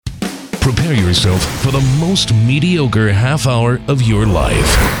Prepare yourself for the most mediocre half hour of your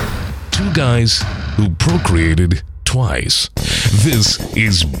life. Two guys who procreated twice. This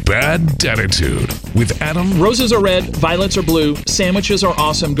is Bad Daditude with Adam. Roses are red, violets are blue, sandwiches are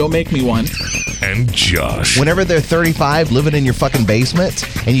awesome, go make me one. And Josh. Whenever they're 35 living in your fucking basement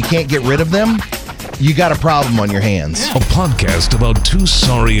and you can't get rid of them, you got a problem on your hands. A podcast about two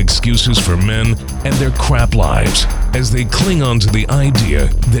sorry excuses for men and their crap lives as they cling on to the idea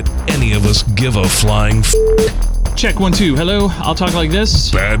that any of us give a flying Check 1, 2. Hello, I'll talk like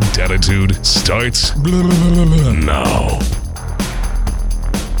this. Bad Daditude starts now.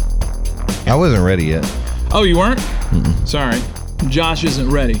 I wasn't ready yet. Oh, you weren't? Sorry. Josh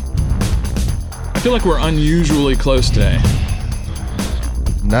isn't ready. I feel like we're unusually close today.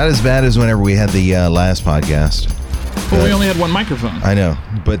 Not as bad as whenever we had the last podcast. Well, we only had one microphone. I know,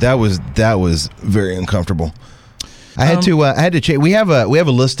 but that was very uncomfortable. I had to change. We have a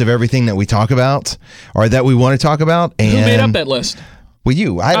list of everything that we talk about or that we want to talk about. And who made up that list? Well,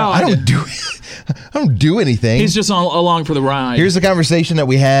 you. I don't do anything. He's just along for the ride. Here's the conversation that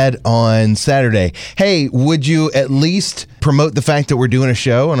we had on Saturday. Hey, would you at least promote the fact that we're doing a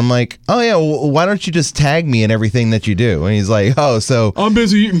show? And I'm like, oh yeah, well, why don't you just tag me in everything that you do? And he's like, oh, so I'm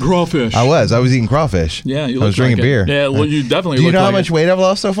busy eating crawfish. I was eating crawfish. Yeah, I was drinking beer. Yeah, well, you definitely. Do you know how much weight I've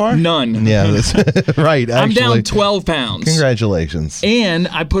lost so far? None. Yeah, that's right. Actually, I'm down 12 pounds. Congratulations. And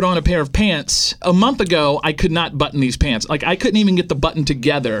I put on a pair of pants. A month ago, I could not button these pants. Like, I couldn't even get the button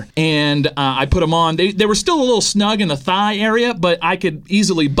together. And I put them on. They were still a little snug in the thigh area, but I could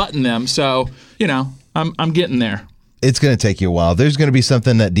easily button them. So, you know, I'm getting there. It's going to take you a while. There's going to be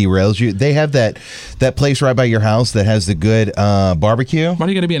something that derails you. They have that place right by your house that has the good barbecue. Why are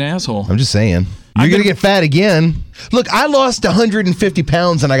you going to be an asshole? I'm just saying. You're going to get fat again. Look, I lost 150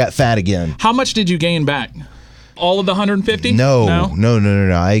 pounds and I got fat again. How much did you gain back? All of the 150? No.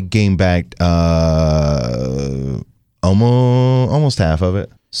 I gained back almost half of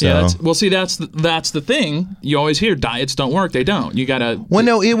it. So. Yeah, that's the thing. You always hear diets don't work. They don't. You gotta. Well,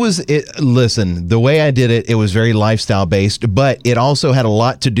 no, listen, the way I did it was very lifestyle based, but it also had a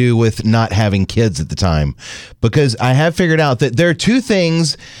lot to do with not having kids at the time, because I have figured out that there are two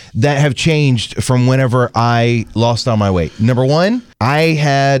things that have changed from whenever I lost all my weight. Number one, I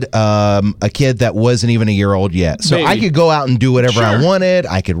had a kid that wasn't even a year old yet, so Baby. I could go out and do whatever I wanted.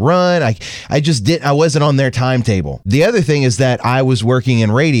 I could run. I wasn't on their timetable. The other thing is that I was working in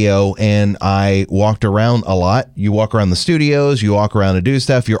radio and I walked around a lot. You walk around the studios, you walk around to do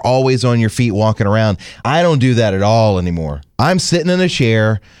stuff. You're always on your feet walking around. I don't do that at all anymore. I'm sitting in a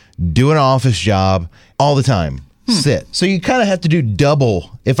chair, doing an office job all the time. Sit. So you kind of have to do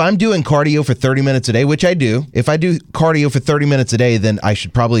double. If I'm doing cardio for 30 minutes a day, which I do, if I do cardio for 30 minutes a day, then I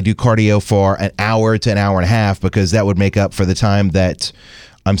should probably do cardio for an hour to an hour and a half, because that would make up for the time that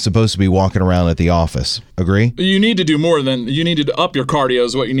I'm supposed to be walking around at the office. Agree? You need to do more than you need to up your cardio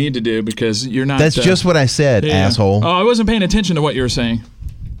is what you need to do, because you're not. That's just what I said, asshole. Oh, I wasn't paying attention to what you were saying.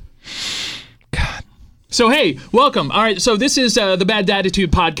 God. So, hey, welcome. All right, so this is the Bad Daditude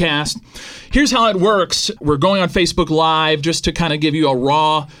podcast. Here's how it works. We're going on Facebook Live just to kind of give you a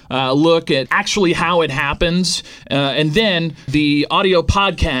raw look at actually how it happens. And then the audio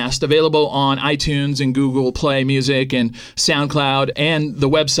podcast available on iTunes and Google Play Music and SoundCloud and the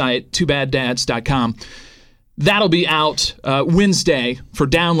website, twobaddads.com. That'll be out Wednesday for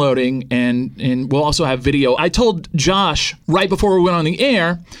downloading, and we'll also have video. I told Josh right before we went on the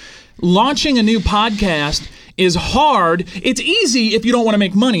air, launching a new podcast is hard. It's easy if you don't want to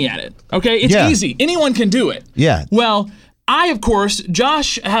make money at it, okay? It's easy. Anyone can do it. Yeah. Well,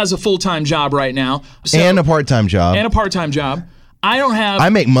 Josh has a full-time job right now. And a part-time job. I don't have... I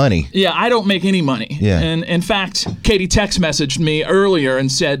make money. Yeah, I don't make any money. Yeah. And in fact, Katie text messaged me earlier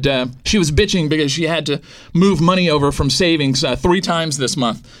and said she was bitching because she had to move money over from savings 3 times this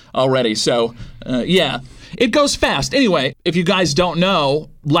month already. So, yeah. It goes fast. Anyway, if you guys don't know,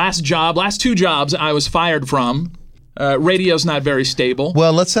 last 2 jobs I was fired from. Radio's not very stable.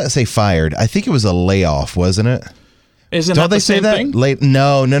 Well, let's not say fired. I think it was a layoff, wasn't it? Isn't Don't that they the say same that? thing?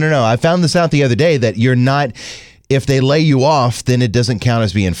 No. I found this out the other day that you're not. If they lay you off, then it doesn't count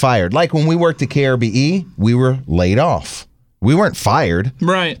as being fired. Like when we worked at KRBE, we were laid off. We weren't fired.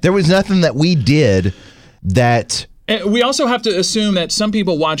 Right. There was nothing that we did that. We also have to assume that some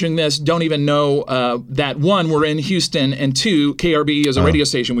people watching this don't even know that, 1, we're in Houston, and 2, KRBE is a radio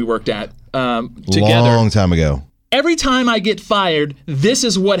station we worked at together. Long time ago. Every time I get fired, this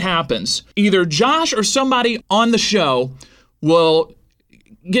is what happens. Either Josh or somebody on the show will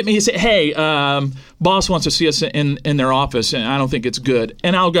get me and say, hey, boss wants to see us in their office, and I don't think it's good.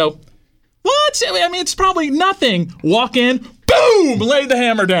 And I'll go, what? I mean, it's probably nothing. Walk in, boom, laid the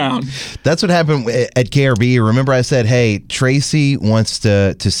hammer down. That's what happened at KRB. Remember I said, hey, Tracy wants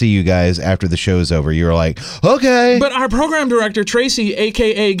to see you guys after the show's over. You were like, okay. But our program director, Tracy,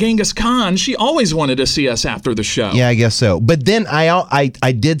 a.k.a. Genghis Khan, she always wanted to see us after the show. Yeah, I guess so. But then I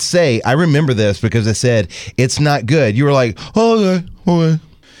did say, I remember this because I said, it's not good. You were like, oh, okay.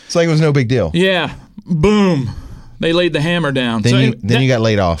 It's like it was no big deal. Yeah. Boom. They laid the hammer down. Then you got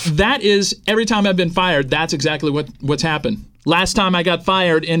laid off. That is, every time I've been fired, that's exactly what's happened. Last time I got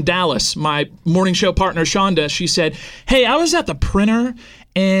fired in Dallas, my morning show partner, Shonda, she said, hey, I was at the printer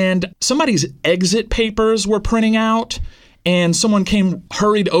and somebody's exit papers were printing out. And someone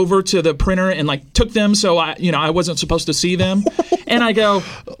hurried over to the printer and took them, so I wasn't supposed to see them. And I go,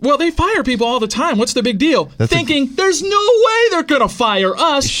 well, they fire people all the time. What's the big deal? Thinking there's no way they're gonna fire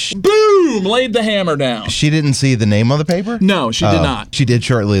us. Boom! Laid the hammer down. She didn't see the name on the paper? No, she did not. She did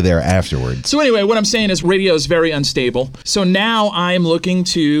shortly there afterwards. So anyway, what I'm saying is radio is very unstable. So now I'm looking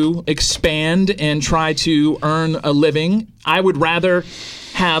to expand and try to earn a living. I would rather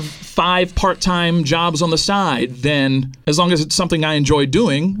have 5 part-time jobs on the side than, as long as it's something I enjoy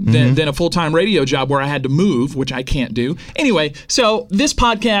doing, than a full-time radio job where I had to move, which I can't do. Anyway, so this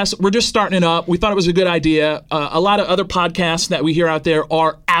podcast, we're just starting it up. We thought it was a good idea. A lot of other podcasts that we hear out there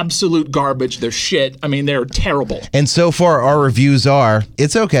are absolute garbage. They're shit. I mean, they're terrible. And so far, our reviews are,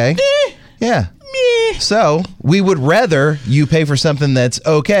 it's okay. Yeah. So we would rather you pay for something that's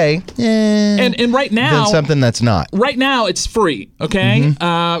okay, and right now, than something that's not. Right now, it's free. Okay,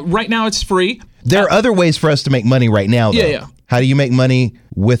 right now it's free. There are other ways for us to make money right now, though. Yeah. How do you make money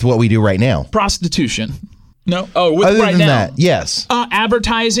with what we do right now? Prostitution. No. Oh, Other right than now. that, yes.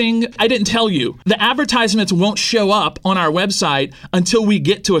 Advertising. I didn't tell you. The advertisements won't show up on our website until we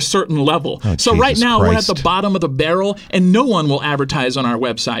get to a certain level. So right now we're at the bottom of the barrel and no one will advertise on our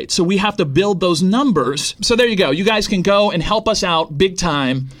website. So we have to build those numbers. So there you go. You guys can go and help us out big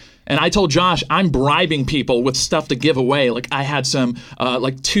time. And I told Josh, I'm bribing people with stuff to give away. Like I had some,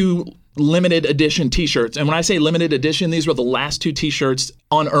 2 limited edition t-shirts. And when I say limited edition, these were the last 2 t-shirts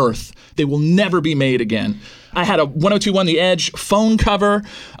on earth. They will never be made again. I had a 1021 The Edge phone cover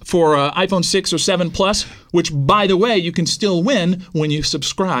for iPhone 6 or 7 Plus, which, by the way, you can still win when you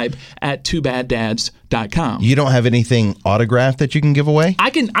subscribe at twobaddads.com. You don't have anything autographed that you can give away? I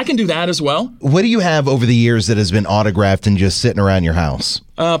can do that as well. What do you have over the years that has been autographed and just sitting around your house?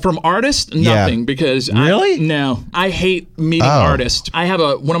 From artists, nothing, because really? I hate meeting artists. I have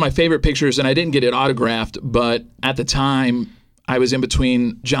one of my favorite pictures, and I didn't get it autographed, but at the time, I was in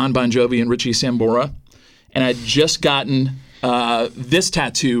between John Bon Jovi and Richie Sambora, and I'd just gotten this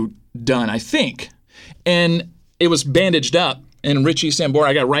tattoo done, I think, and it was bandaged up. And Richie Sambora,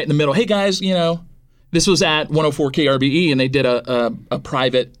 I got right in the middle. Hey guys, this was at 104 KRBE, and they did a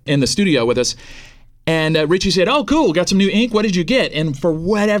private in the studio with us. And Richie said, oh, cool, got some new ink. What did you get? And for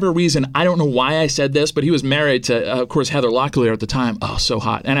whatever reason, I don't know why I said this, but he was married to, of course, Heather Locklear at the time. Oh, so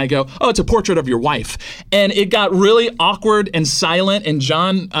hot. And I go, oh, it's a portrait of your wife. And it got really awkward and silent. And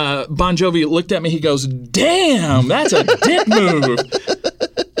John Bon Jovi looked at me. He goes, damn, that's a dick move.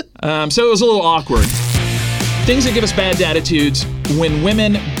 So it was a little awkward. Things that give us bad attitudes: when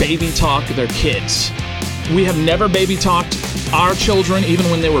women baby talk their kids. We have never baby talked our children, even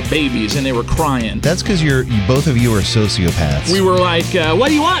when they were babies and they were crying. That's because both of you are sociopaths. We were like, what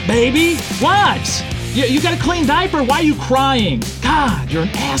do you want, baby? What? You got a clean diaper? Why are you crying? God, you're an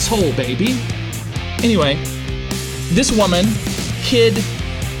asshole, baby. Anyway, this woman, kid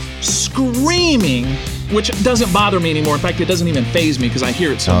screaming, which doesn't bother me anymore. In fact, it doesn't even faze me because I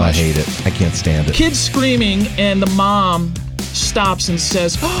hear it so much. I hate it. I can't stand it. Kid screaming, and the mom stops and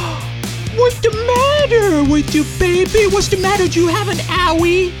says, oh, what's the matter with you, baby? What's the matter? Do you have an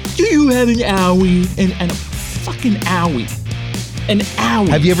owie? Do you have an owie? And a fucking owie. An owie.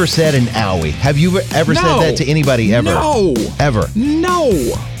 Have you ever said an owie? Have you ever said that to anybody ever? No. Ever? No.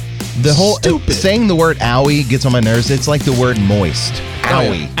 The whole Stupid. Saying the word owie gets on my nerves. It's like the word moist.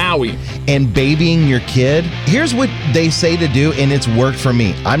 Owie. Oh, owie. And babying your kid. Here's what they say to do, and it's worked for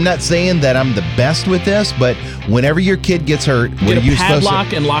me. I'm not saying that I'm the best with this, but whenever your kid gets hurt, get a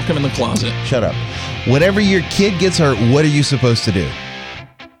padlock and lock him in the closet. Shut up. Whenever your kid gets hurt, what are you supposed to do?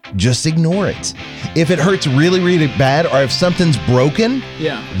 Just ignore it. If it hurts really, really bad, or if something's broken,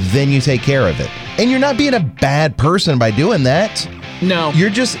 then you take care of it. And you're not being a bad person by doing that. No.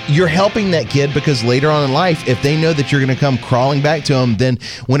 You're helping that kid, because later on in life, if they know that you're going to come crawling back to them, then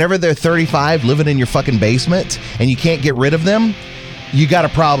whenever they're 35 living in your fucking basement and you can't get rid of them, you got a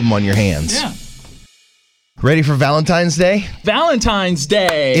problem on your hands. Yeah. Ready for Valentine's Day? Valentine's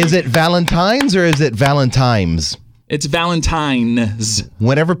Day. Is it Valentine's or is it Valentine's? It's Valentine's.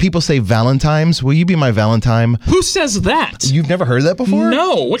 Whenever people say Valentine's, will you be my Valentine? Who says that? You've never heard that before?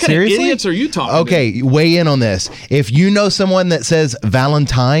 No. What kind Seriously? of idiots are you talking Okay, weigh in on this. If you know someone that says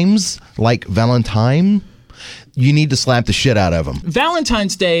Valentine's, like Valentine, you need to slap the shit out of them.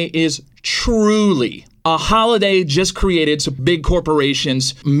 Valentine's Day is truly a holiday just created so big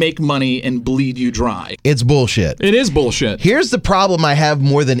corporations make money and bleed you dry. It's bullshit. It is bullshit. Here's the problem I have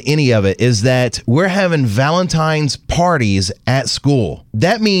more than any of it is that we're having Valentine's parties at school.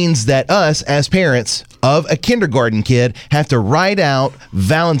 That means that us, as parents of a kindergarten kid, have to write out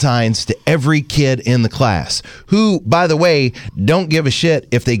Valentine's to every kid in the class, who, by the way, don't give a shit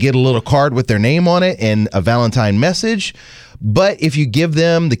if they get a little card with their name on it and a Valentine message. But if you give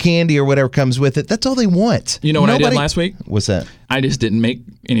them the candy or whatever comes with it, that's all they want. You know what I did last week? What's that? I just didn't make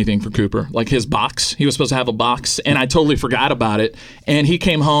anything for Cooper. Like his box. He was supposed to have a box, and I totally forgot about it. And he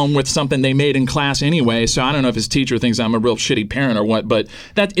came home with something they made in class anyway, so I don't know if his teacher thinks I'm a real shitty parent or what, but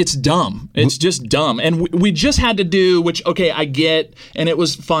it's dumb. It's just dumb. And we just had to do, which, okay, I get, and it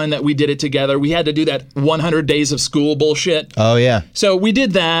was fun that we did it together. We had to do that 100 days of school bullshit. Oh, yeah. So we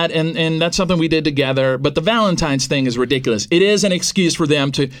did that, and that's something we did together. But the Valentine's thing is ridiculous. It is an excuse for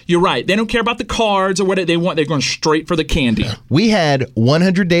them to, you're right, they don't care about the cards or what they want. They're going straight for the candy. We had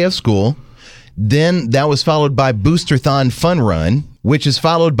 100 day of school. Then that was followed by Boosterthon Fun Run, which is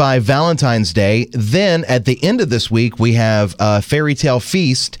followed by Valentine's Day. Then at the end of this week, we have Fairy Tale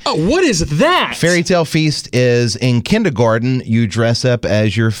Feast. Oh, what is that? Fairy Tale Feast is in kindergarten. You dress up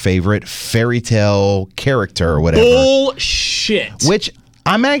as your favorite fairy tale character or whatever. Bullshit. Which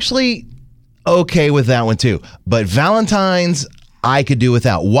I'm actually okay with that one too. But Valentine's, I could do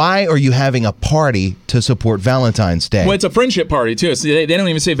without. Why are you having a party to support Valentine's Day? Well, it's a friendship party, too. So they don't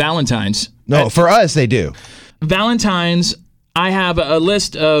even say Valentine's. No, for us, they do. Valentine's, I have a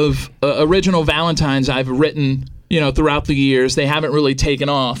list of original Valentines I've written, throughout the years. They haven't really taken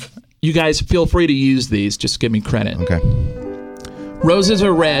off. You guys feel free to use these. Just give me credit. Okay. Roses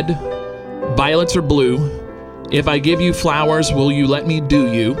are red. Violets are blue. If I give you flowers, will you let me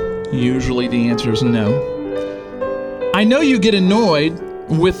do you? Usually the answer is no. I know you get annoyed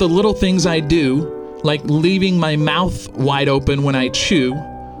with the little things I do, like leaving my mouth wide open when I chew,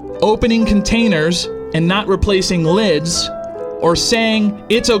 opening containers and not replacing lids, or saying,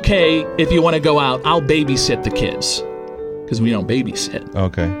 it's okay if you want to go out, I'll babysit the kids. Because we don't babysit.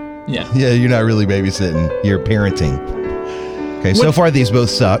 Okay. Yeah. Yeah, you're not really babysitting. You're parenting. Okay, so far these both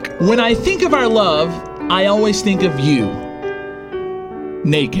suck. When I think of our love, I always think of you.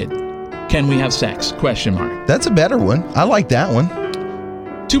 Naked. Can we have sex? ? That's a better one. I like that one.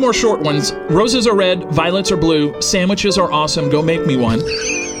 2 more short ones. Roses are red, violets are blue, sandwiches are awesome, go make me one.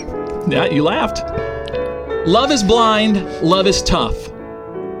 Yeah, you laughed. Love is blind, love is tough.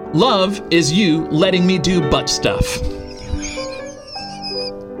 Love is you letting me do butt stuff.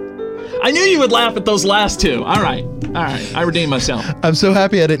 I knew you would laugh at those last 2. All right. I redeemed myself. I'm so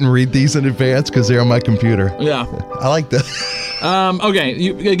happy I didn't read these in advance because they're on my computer. Yeah. I like that. Okay.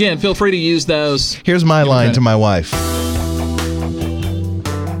 You, again, feel free to use those. Here's my line to my wife.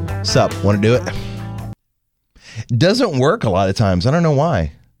 Sup, want to do it? Doesn't work a lot of times. I don't know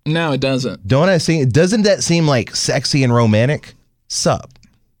why. No, it doesn't. Doesn't that seem like sexy and romantic? Sup,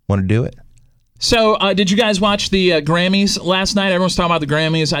 want to do it? So, did you guys watch the Grammys last night? Everyone's talking about the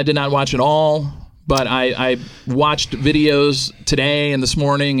Grammys. I did not watch it all, but I watched videos today and this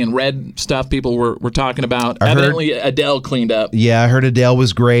morning and read stuff people were talking about. Evidently, Adele cleaned up. Yeah, I heard Adele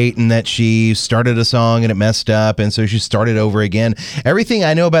was great and that she started a song and it messed up, and so she started over again. Everything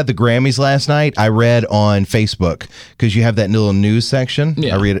I know about the Grammys last night, I read on Facebook because you have that little news section.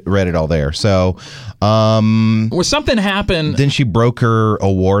 Yeah. I read it all there. So, well, something happened. Then she broke her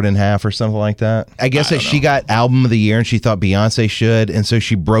award in half or something like that. I guess that she got Album of the Year and she thought Beyonce should, and so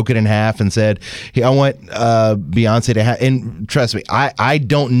she broke it in half and said, hey, I want Beyonce to have. And trust me, I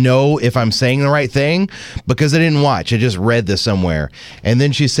don't know if I'm saying the right thing because I didn't watch. I just read this somewhere. And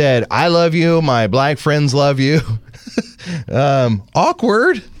then she said, I love you. My black friends love you.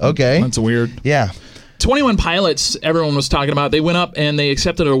 Awkward. Okay. That's weird. Yeah. 21 Pilots, everyone was talking about. They went up and they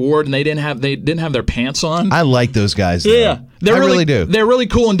accepted an award, and they didn't have their pants on. I like those guys, though. Yeah, I really do. They're really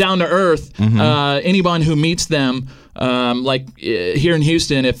cool and down to earth. Mm-hmm. Anyone who meets them, like here in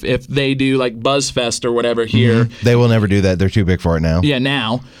Houston, if they do like BuzzFest or whatever here, they will never do that. They're too big for it now. Yeah,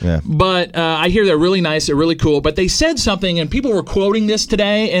 now. Yeah. But I hear they're really nice. They're really cool. But they said something, and people were quoting this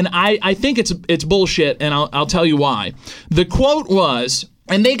today, and I think it's bullshit, and I'll tell you why. The quote was.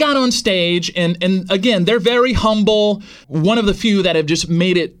 And they got on stage, and again, they're very humble, one of the few that have just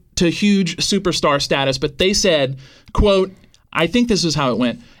made it to huge superstar status. But they said, quote, I think this is how it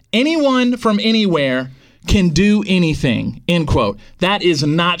went, anyone from anywhere can do anything, end quote. That is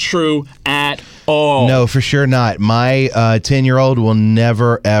not true at all. No, for sure not. My 10-year-old will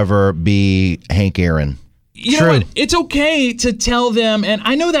never, ever be Hank Aaron. You know what? It's okay to tell them, and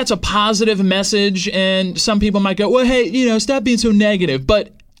I know that's a positive message, and some people might go, well, hey, stop being so negative.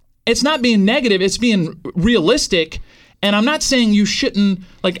 But it's not being negative, it's being realistic. And I'm not saying you shouldn't,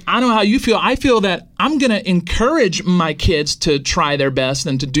 I know how you feel. I feel that I'm going to encourage my kids to try their best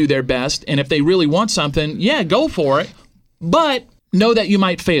and to do their best. And if they really want something, yeah, go for it. But know that you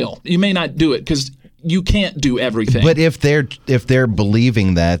might fail. You may not do it because you can't do everything. But if they're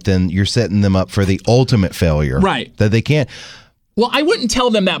believing that, then you're setting them up for the ultimate failure. Right. That they can't. Well, I wouldn't tell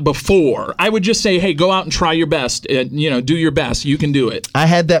them that before. I would just say, hey, go out and try your best. Do your best. You can do it. I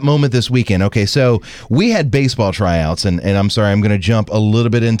had that moment this weekend. Okay, so we had baseball tryouts, and I'm sorry, I'm going to jump a little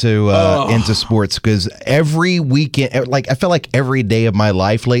bit into sports because every weekend, I feel like every day of my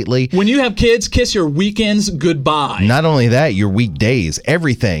life lately. When you have kids, kiss your weekends goodbye. Not only that, your weekdays,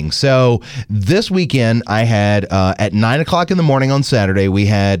 everything. So this weekend, I had at 9 o'clock in the morning on Saturday, we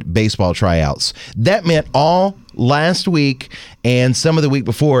had baseball tryouts. That meant all last week and some of the week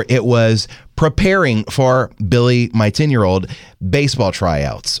before, it was preparing for Billy, my 10-year-old, baseball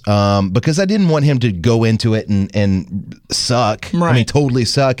tryouts because I didn't want him to go into it and suck. Right. I mean, totally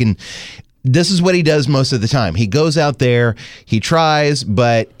suck. And this is what he does most of the time. He goes out there, he tries,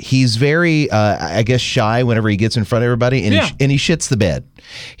 but he's very, shy whenever he gets in front of everybody, and he shits the bed.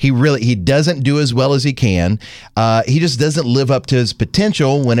 He doesn't do as well as he can. He just doesn't live up to his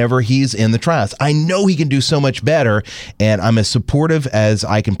potential whenever he's in the tryouts. I know he can do so much better, and I'm as supportive as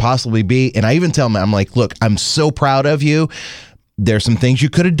I can possibly be. And I even tell him, I'm like, look, I'm so proud of you. There's some things you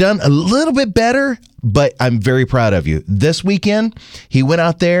could have done a little bit better, but I'm very proud of you. This weekend, he went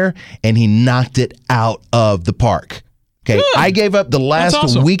out there and he knocked it out of the park. Okay, good. I gave up the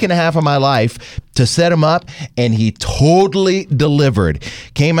last week and a half of my life to set him up, and he totally delivered.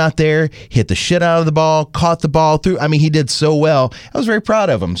 Came out there, hit the shit out of the ball, caught the ball through. I mean, he did so well. I was very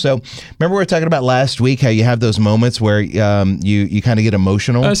proud of him. So remember we were talking about last week how you have those moments where you kind of get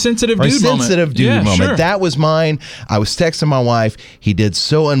emotional? A sensitive dude moment. Sure. That was mine. I was texting my wife. He did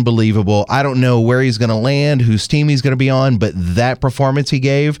so unbelievable. I don't know where he's going to land, whose team he's going to be on, but that performance he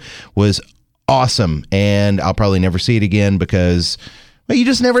gave was awesome, and I'll probably never see it again because, well, you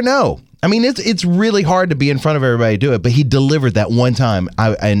just never know. I mean, it's really hard to be in front of everybody to do it, but he delivered that one time.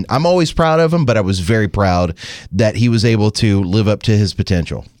 And I'm always proud of him, but I was very proud that he was able to live up to his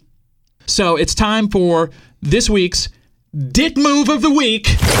potential. So it's time for this week's Dick Move of the Week.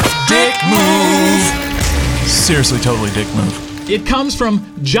 Dick Move. Seriously, totally dick move. It comes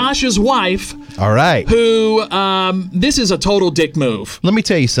from Josh's wife. All right. Who, this is a total dick move. Let me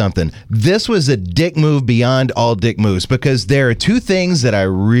tell you something. This was a dick move beyond all dick moves because there are two things that I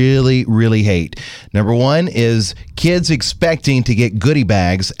really, really hate. Number one is kids expecting to get goodie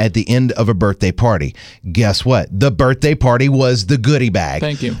bags at the end of a birthday party. Guess what? The birthday party was the goodie bag.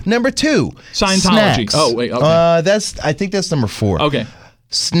 Thank you. Number two, Scientology. Snacks. Oh, wait, okay. I think that's number 4. Okay.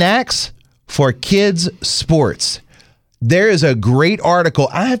 Snacks for kids' sports. There is a great article.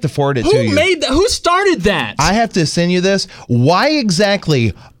 I have to forward it to you. Who made that? Who started that? I have to send you this. Why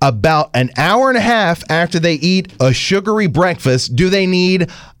exactly about an hour and a half after they eat a sugary breakfast do they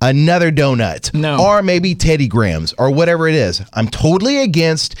need another donut? No. Or maybe Teddy Grahams or whatever it is. I'm totally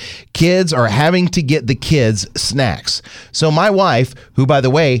against kids or having to get the kids snacks. So my wife, who, by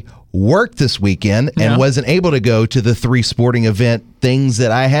the way, worked this weekend and wasn't able to go to the 3 sporting event things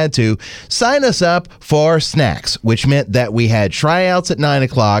that I had to, sign us up for snacks, which meant that we had tryouts at 9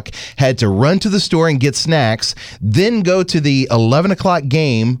 o'clock, had to run to the store and get snacks, then go to the 11 o'clock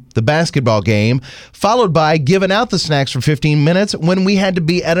game, the basketball game, followed by giving out the snacks for 15 minutes when we had to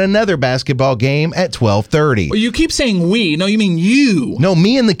be at another basketball game at 12:30. Well, you keep saying we. No, you mean you. No,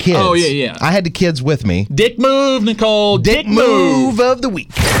 me and the kids. Oh, yeah. I had the kids with me. Dick move, Nicole. Dick move of the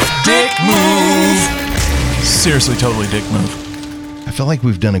week. Dick move. Seriously, totally dick move. I feel like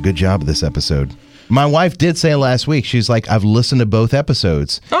we've done a good job of this episode. My wife did say last week, she's like, I've listened to both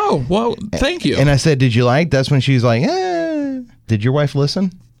episodes. Oh, well, thank you. And I said, did you like? That's when she's like, Did your wife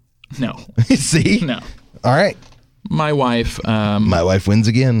listen? No. See? No. All right. My wife. My wife wins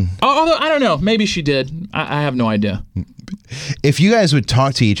again. Although, I don't know. Maybe she did. I have no idea. If you guys would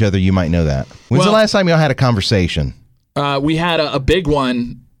talk to each other, you might know that. When's the last time y'all had a conversation? We had a big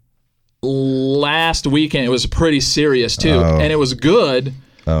one last weekend. It was pretty serious too, and it was good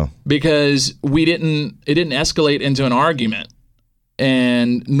because it didn't escalate into an argument.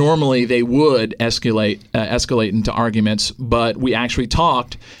 And normally they would escalate into arguments, but we actually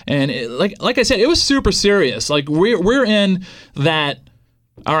talked, and like I said, it was super serious. Like we're in that.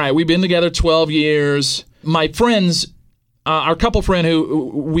 All right, we've been together 12 years. my friends, our couple friend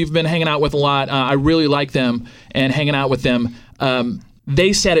who we've been hanging out with a lot, I really like them and hanging out with them.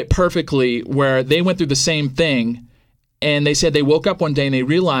 They said it perfectly where they went through the same thing, and they said they woke up one day and they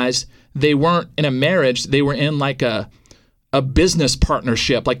realized they weren't in a marriage. They were in like a business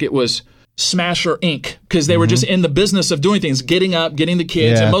partnership, like it was Smasher Inc., because they were just in the business of doing things, getting up, getting the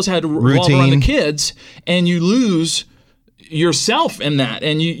kids, and most had to revolve around the kids, and you lose yourself in that,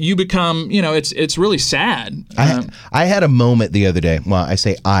 and you become, it's really sad. I had a moment the other day. Well, I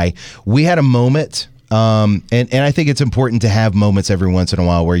say we had a moment. And I think it's important to have moments every once in a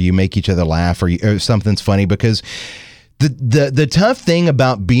while where you make each other laugh or something's funny, because the tough thing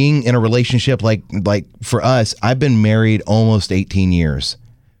about being in a relationship, like for us, I've been married almost 18 years.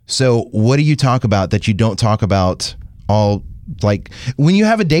 So what do you talk about that you don't talk about all, like when you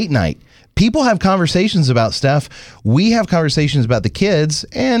have a date night? People have conversations about stuff. We have conversations about the kids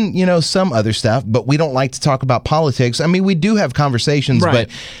and, some other stuff, but we don't like to talk about politics. I mean, we do have conversations, right. But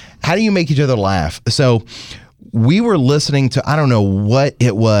how do you make each other laugh? So we were listening to, I don't know what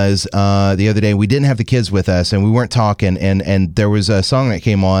it was the other day. We didn't have the kids with us and we weren't talking. And there was a song that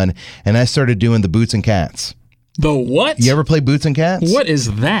came on and I started doing the Boots and Cats. The what? You ever play Boots and Cats? What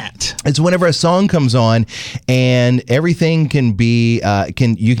is that? It's whenever a song comes on and everything can be,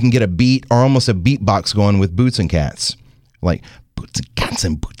 you can get a beat or almost a beatbox going with Boots and Cats. Like Boots and Cats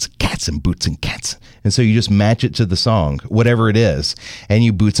and Boots and Cats and Boots and Cats. And so you just match it to the song, whatever it is, and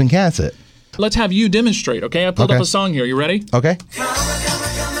you Boots and Cats it. Let's have you demonstrate, okay? I pulled up a song here. You ready? Okay. Boots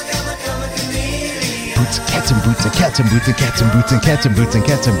and Cats and Boots and Cats and Boots and Cats and Boots and Cats and Boots and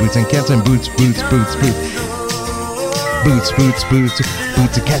Cats and Boots and Cats and Boots, Boots, Boots, Boots. Boots, boots, boots,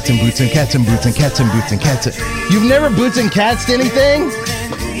 boots and cats and boots and cats and boots and cats and boots and cats. You've never boots and cats anything?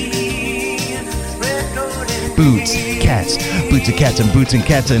 Boots, cats, boots and cats and boots and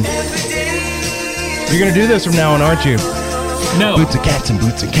cats and. You're gonna do this from now on, aren't you? No. Boots and cats and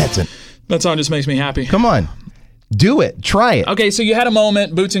boots and cats and. That song just makes me happy. Come on. Do it. Try it. Okay, so you had a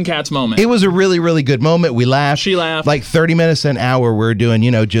moment, Boots and Cats moment. It was a really, really good moment. We laughed. She laughed. Like 30 minutes an hour, we're doing,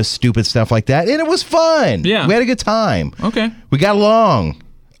 just stupid stuff like that. And it was fun. Yeah. We had a good time. Okay. We got along.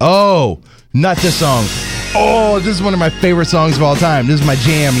 Oh, not this song. Oh, this is one of my favorite songs of all time. This is my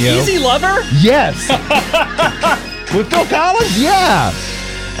jam, yo. Easy Lover? Yes. With Phil Collins? Yeah.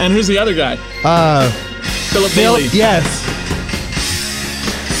 And who's the other guy? Philip Bailey. Yes.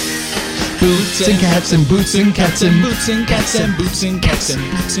 Boots and cats and boots and cats and boots and cats and boots and cats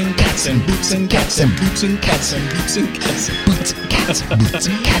and boots and cats and boots and cats and boots and cats and boots and cats and boots and cats and boots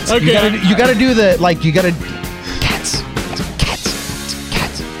and cats. Okay. You gotta do the cats.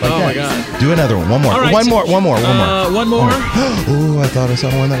 Like oh that. my God. Do another one. One more. Right, one more. One more. Oh, I thought I saw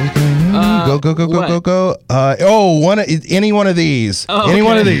one that we can. Go. Any one of these. Oh, any okay.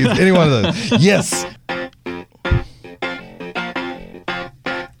 one of these. Any one of those. Yes.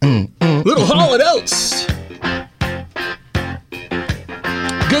 Little Hall & Oates.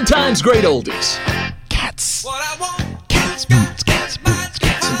 Good times, great oldies. Cats. Cats, boots, cats, boots,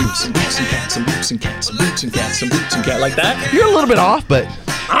 cats and boots and boots and cats and boots and cats and boots and cats and boots and cats. Like that? You're a little bit off, but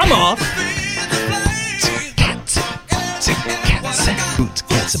I'm off.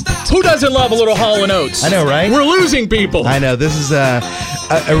 Who doesn't love a little Hall & Oates? I know, right? We're losing people. I know. This is a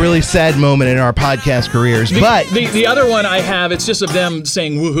really sad moment in our podcast careers. But the other one I have, it's just of them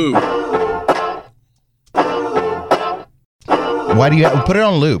saying woohoo. Why do you put it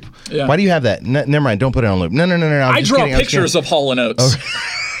on loop? Yeah. Why do you have that? Never mind. Don't put it on loop. No. I draw pictures of Hall & Oates. Oh.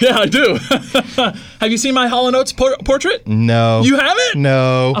 Yeah, I do. Have you seen my Hall & Oates portrait? No. You haven't?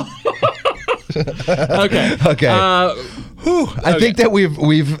 No. Okay. I think that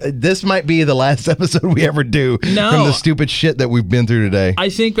we've this might be the last episode we ever do from the stupid shit that we've been through today. I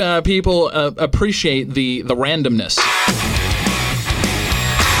think people appreciate the randomness.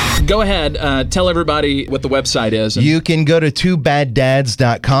 Go ahead, tell everybody what the website is. You can go to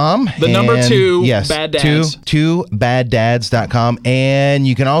twobaddads.com. The number 2, yes, Bad Dads. Twobaddads.com. And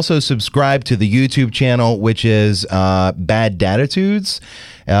you can also subscribe to the YouTube channel, which is Bad Daditudes.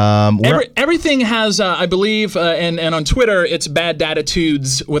 Everything has, I believe, and on Twitter, it's Bad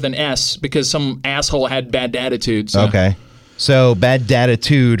Daditudes with an S because some asshole had bad attitudes. So. Okay. So Bad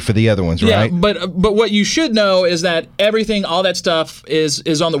Daditude for the other ones, right? Yeah, but what you should know is that everything, all that stuff is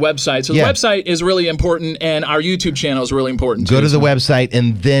on the website. So the website is really important, and our YouTube channel is really important too. Go to the website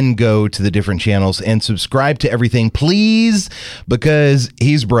and then go to the different channels and subscribe to everything, please, because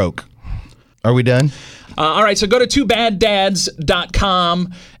he's broke. Are we done? All right, so go to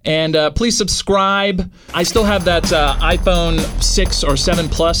twobaddads.com and please subscribe. I still have that iPhone 6 or 7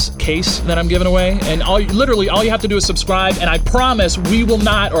 Plus case that I'm giving away. And all you have to do is subscribe, and I promise I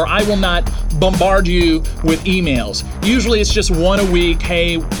will not bombard you with emails. Usually it's just one a week.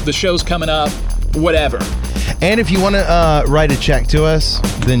 Hey, the show's coming up, whatever. And if you want to write a check to us,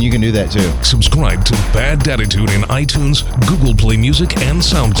 then you can do that too. Subscribe to Bad Daditude in iTunes, Google Play Music, and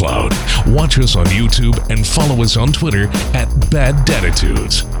SoundCloud. Watch us on YouTube and follow us on Twitter at Bad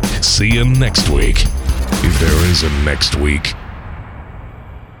Daditudes. See you next week. If there is a next week.